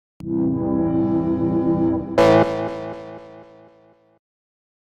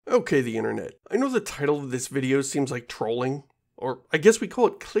Okay, the internet. I know the title of this video seems like trolling, or I guess we call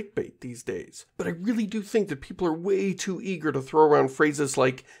it clickbait these days, but I really do think that people are way too eager to throw around phrases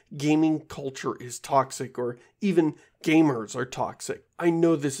like gaming culture is toxic or even gamers are toxic. I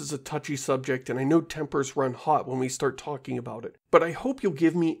know this is a touchy subject and I know tempers run hot when we start talking about it, but I hope you'll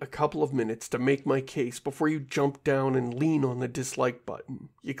give me a couple of minutes to make my case before you jump down and lean on the dislike button.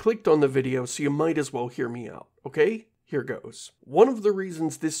 You clicked on the video, so you might as well hear me out, okay? Here goes. One of the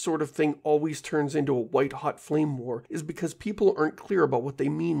reasons this sort of thing always turns into a white-hot flame war is because people aren't clear about what they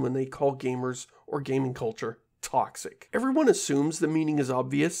mean when they call gamers or gaming culture toxic. Everyone assumes the meaning is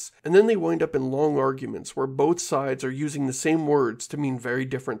obvious, and then they wind up in long arguments where both sides are using the same words to mean very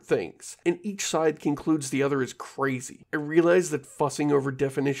different things, and each side concludes the other is crazy. I realize that fussing over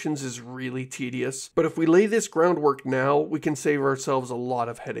definitions is really tedious, but if we lay this groundwork now, we can save ourselves a lot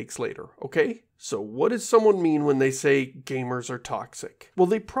of headaches later, okay? So what does someone mean when they say gamers are toxic? Well,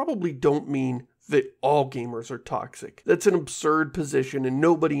 they probably don't mean that all gamers are toxic. That's an absurd position and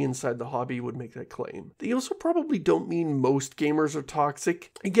nobody inside the hobby would make that claim. They also probably don't mean most gamers are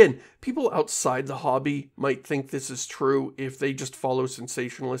toxic. Again, people outside the hobby might think this is true if they just follow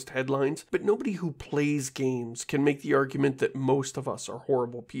sensationalist headlines, but nobody who plays games can make the argument that most of us are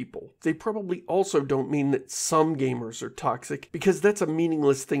horrible people. They probably also don't mean that some gamers are toxic, because that's a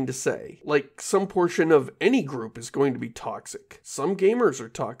meaningless thing to say. Like, some portion of any group is going to be toxic. Some gamers are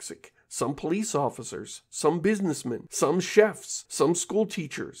toxic. Some police officers, some businessmen, some chefs, some school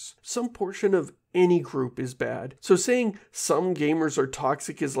teachers. Some portion of any group is bad. So saying some gamers are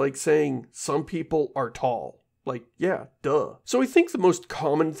toxic is like saying some people are tall. Like, yeah, duh. So I think the most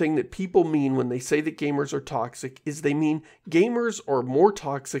common thing that people mean when they say that gamers are toxic is they mean gamers are more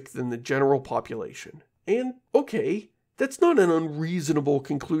toxic than the general population. And, okay, that's not an unreasonable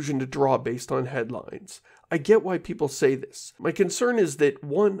conclusion to draw based on headlines. I get why people say this. My concern is that,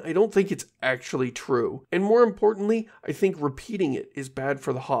 one, I don't think it's actually true, and more importantly, I think repeating it is bad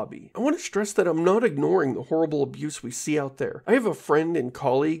for the hobby. I want to stress that I'm not ignoring the horrible abuse we see out there. I have a friend and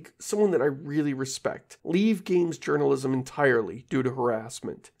colleague, someone that I really respect, leave games journalism entirely due to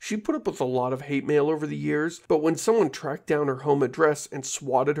harassment. She put up with a lot of hate mail over the years, but when someone tracked down her home address and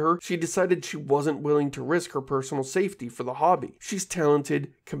swatted her, she decided she wasn't willing to risk her personal safety for the hobby. She's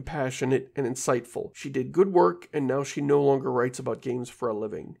talented, compassionate, and insightful. She did good work, and now she no longer writes about games for a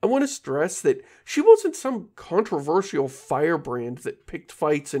living. I want to stress that she wasn't some controversial firebrand that picked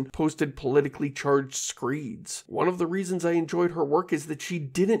fights and posted politically charged screeds. One of the reasons I enjoyed her work is that she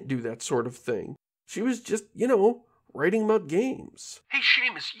didn't do that sort of thing. She was just, writing about games. Hey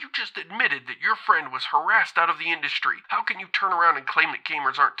Seamus, you just admitted that your friend was harassed out of the industry. How can you turn around and claim that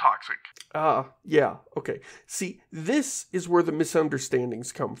gamers aren't toxic? Yeah, okay. See, this is where the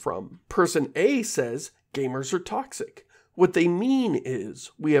misunderstandings come from. Person A says gamers are toxic. What they mean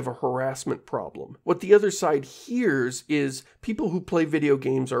is we have a harassment problem. What the other side hears is people who play video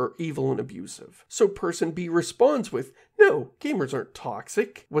games are evil and abusive. So person B responds with, no, gamers aren't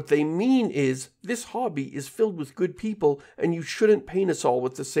toxic. What they mean is this hobby is filled with good people and you shouldn't paint us all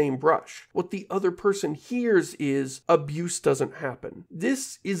with the same brush. What the other person hears is abuse doesn't happen.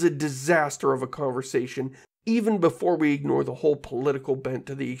 This is a disaster of a conversation, even before we ignore the whole political bent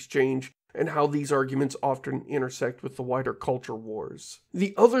to the exchange and how these arguments often intersect with the wider culture wars.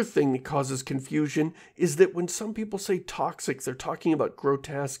 The other thing that causes confusion is that when some people say toxic, they're talking about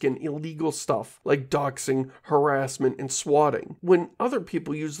grotesque and illegal stuff like doxing, harassment, and swatting. When other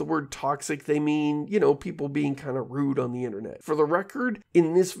people use the word toxic, they mean, people being kind of rude on the internet. For the record,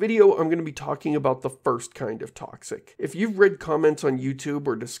 in this video, I'm going to be talking about the first kind of toxic. If you've read comments on YouTube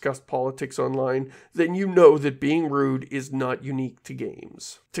or discussed politics online, then you know that being rude is not unique to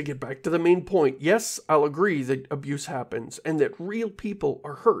games. To get back to the main point, yes, I'll agree that abuse happens and that real people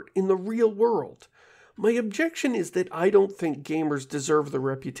are hurt in the real world. My objection is that I don't think gamers deserve the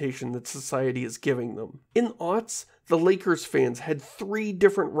reputation that society is giving them. In the aughts, the Lakers fans had 3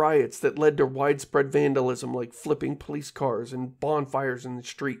 different riots that led to widespread vandalism like flipping police cars and bonfires in the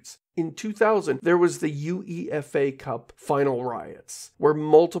streets. In 2000, there was the UEFA Cup final riots, where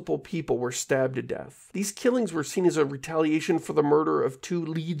multiple people were stabbed to death. These killings were seen as a retaliation for the murder of 2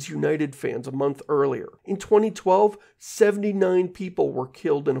 Leeds United fans a month earlier. In 2012, 79 people were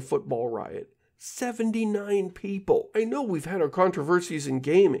killed in a football riot. 79 people. I know we've had our controversies in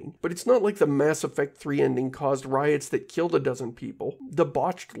gaming, but it's not like the Mass Effect 3 ending caused riots that killed a dozen people. The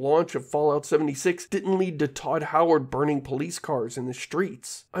botched launch of Fallout 76 didn't lead to Todd Howard burning police cars in the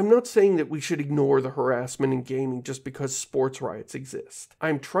streets. I'm not saying that we should ignore the harassment in gaming just because sports riots exist.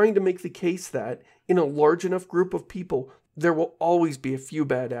 I'm trying to make the case that, in a large enough group of people, There will always be a few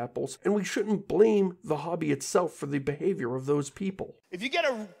bad apples, and we shouldn't blame the hobby itself for the behavior of those people. If you get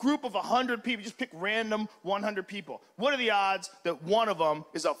a group of 100 people, just pick random 100 people. What are the odds that one of them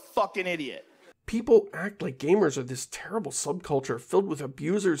is a fucking idiot? People act like gamers are this terrible subculture filled with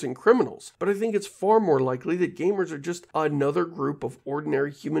abusers and criminals, but I think it's far more likely that gamers are just another group of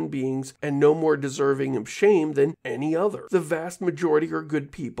ordinary human beings and no more deserving of shame than any other. The vast majority are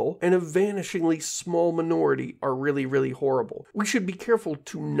good people, and a vanishingly small minority are really, really horrible. We should be careful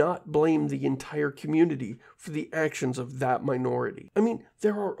to not blame the entire community for the actions of that minority. I mean,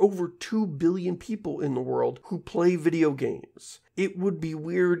 there are over 2 billion people in the world who play video games. It would be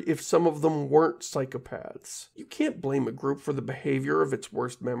weird if some of them weren't psychopaths. You can't blame a group for the behavior of its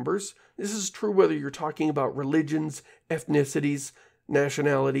worst members. This is true whether you're talking about religions, ethnicities,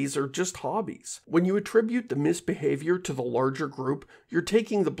 nationalities, or just hobbies. When you attribute the misbehavior to the larger group, you're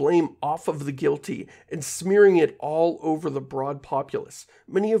taking the blame off of the guilty and smearing it all over the broad populace,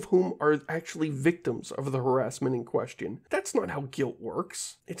 many of whom are actually victims of the harassment in question. That's not how guilt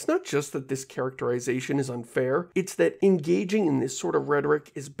works. It's not just that this characterization is unfair, it's that engaging in this sort of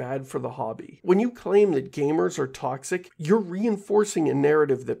rhetoric is bad for the hobby. When you claim that gamers are toxic, you're reinforcing a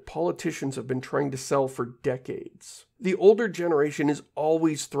narrative that politicians have been trying to sell for decades. The older generation is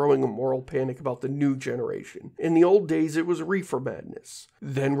always throwing a moral panic about the new generation. In the old days, it was reefer madness.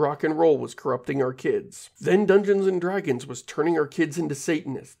 Then rock and roll was corrupting our kids. Then Dungeons and Dragons was turning our kids into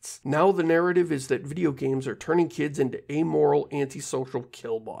Satanists. Now the narrative is that video games are turning kids into amoral, antisocial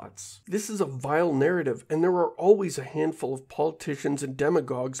killbots. This is a vile narrative, and there are always a handful of politicians and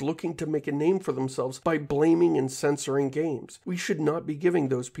demagogues looking to make a name for themselves by blaming and censoring games. We should not be giving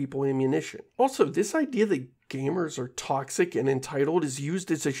those people ammunition. Also, this idea that gamers are toxic and entitled is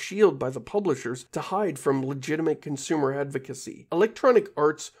used as a shield by the publishers to hide from legitimate consumer advocacy. Electronic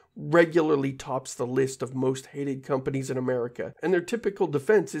Arts regularly tops the list of most hated companies in America, and their typical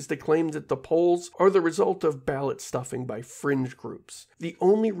defense is to claim that the polls are the result of ballot stuffing by fringe groups. The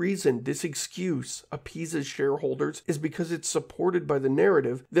only reason this excuse appeases shareholders is because it's supported by the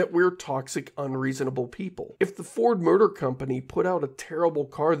narrative that we're toxic, unreasonable people. If the Ford Motor Company put out a terrible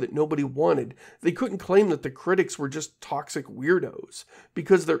car that nobody wanted, they couldn't claim that the critics were just toxic weirdos,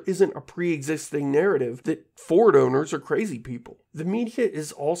 because there isn't a pre-existing narrative that Ford owners are crazy people. The media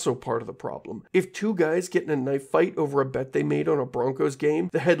is also part of the problem. If two guys get in a knife fight over a bet they made on a Broncos game,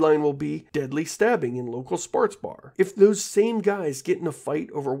 the headline will be deadly stabbing in local sports bar. If those same guys get in a fight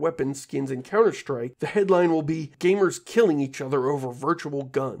over weapons skins in Counter-Strike, the headline will be gamers killing each other over virtual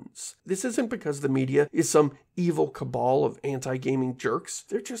guns. This isn't because the media is some evil cabal of anti-gaming jerks.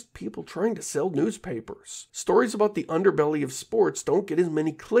 They're just people trying to sell newspapers. Stories about the underbelly of sports don't get as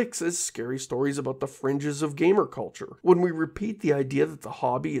many clicks as scary stories about the fringes of gamer culture. When we repeat the idea that the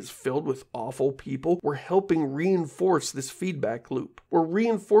hobby is filled with awful people, we're helping reinforce this feedback loop. We're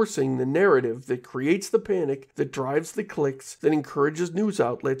reinforcing the narrative that creates the panic, that drives the clicks, that encourages news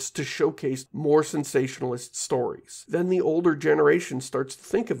outlets to showcase more sensationalist stories. Then the older generation starts to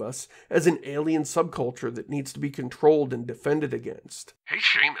think of us as an alien subculture that needs to be controlled and defended against. Hey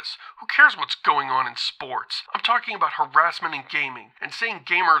Seamus, who cares what's going on in sports? I'm talking about harassment in gaming, and saying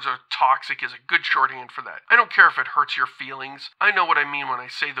gamers are toxic is a good shorthand for that. I don't care if it hurts your feelings. I know what I mean when I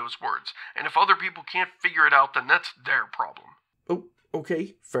say those words, and if other people can't figure it out, then that's their problem. Oh,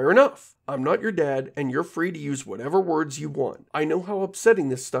 okay, fair enough. I'm not your dad, and you're free to use whatever words you want. I know how upsetting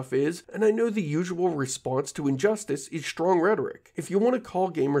this stuff is, and I know the usual response to injustice is strong rhetoric. If you want to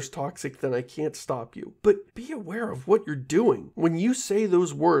call gamers toxic, then I can't stop you. But be aware of what you're doing. When you say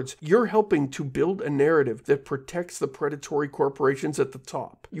those words, you're helping to build a narrative that protects the predatory corporations at the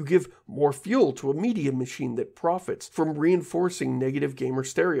top. You give more fuel to a media machine that profits from reinforcing negative gamer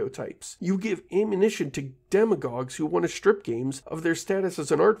stereotypes. You give ammunition to demagogues who want to strip games of their status as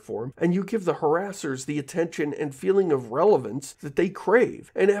an art form, and you give the harassers the attention and feeling of relevance that they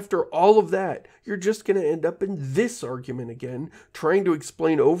crave. And after all of that, you're just going to end up in this argument again, trying to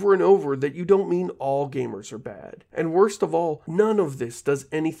explain over and over that you don't mean all gamers are bad. And worst of all, none of this does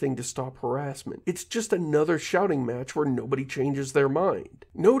anything to stop harassment. It's just another shouting match where nobody changes their mind.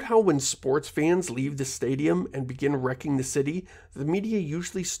 Note how when sports fans leave the stadium and begin wrecking the city, the media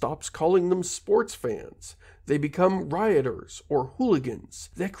usually stops calling them sports fans. They become rioters or hooligans.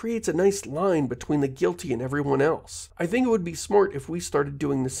 That creates a nice line between the guilty and everyone else. I think it would be smart if we started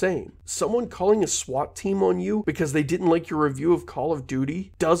doing the same. Someone calling a SWAT team on you because they didn't like your review of Call of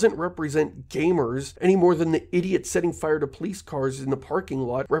Duty doesn't represent gamers any more than the idiot setting fire to police cars in the parking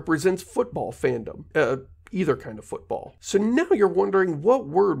lot represents football fandom. Either kind of football. So now you're wondering what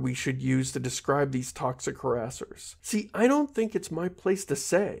word we should use to describe these toxic harassers. See, I don't think it's my place to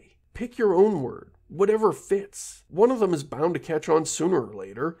say. Pick your own word. whatever fits. One of them is bound to catch on sooner or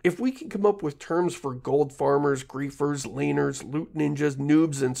later. If we can come up with terms for gold farmers, griefers, laners, loot ninjas,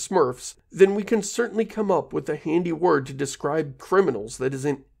 noobs, and smurfs, then we can certainly come up with a handy word to describe criminals that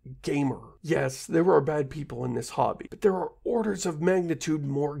isn't gamer. Yes, there are bad people in this hobby, but there are orders of magnitude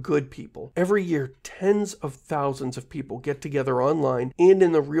more good people. Every year, tens of thousands of people get together online and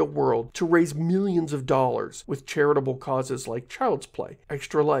in the real world to raise millions of dollars with charitable causes like Child's Play,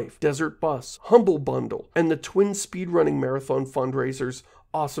 Extra Life, Desert Bus, Humble Bundle, and the twin speedrunning marathon fundraisers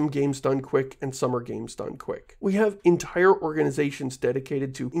Awesome Games Done Quick and Summer Games Done Quick. We have entire organizations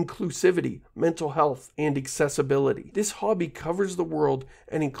dedicated to inclusivity, mental health, and accessibility. This hobby covers the world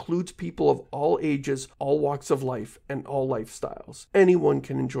and includes people of all ages, all walks of life, and all lifestyles. Anyone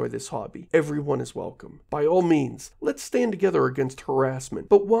can enjoy this hobby. Everyone is welcome. By all means, let's stand together against harassment.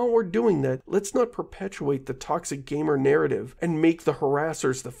 But while we're doing that, let's not perpetuate the toxic gamer narrative and make the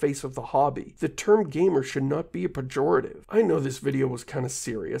harassers the face of the hobby. The term gamer should not be a pejorative. I know this video was kind of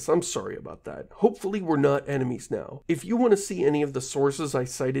serious. I'm sorry about that. Hopefully we're not enemies now. If you want to see any of the sources I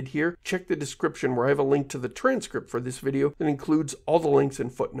cited here, check the description where I have a link to the transcript for this video that includes all the links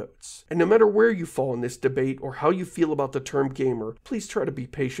and footnotes. And no matter where you fall in this debate or how you feel about the term gamer, please try to be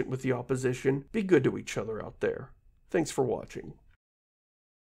patient with the opposition. Be good to each other out there. Thanks for watching.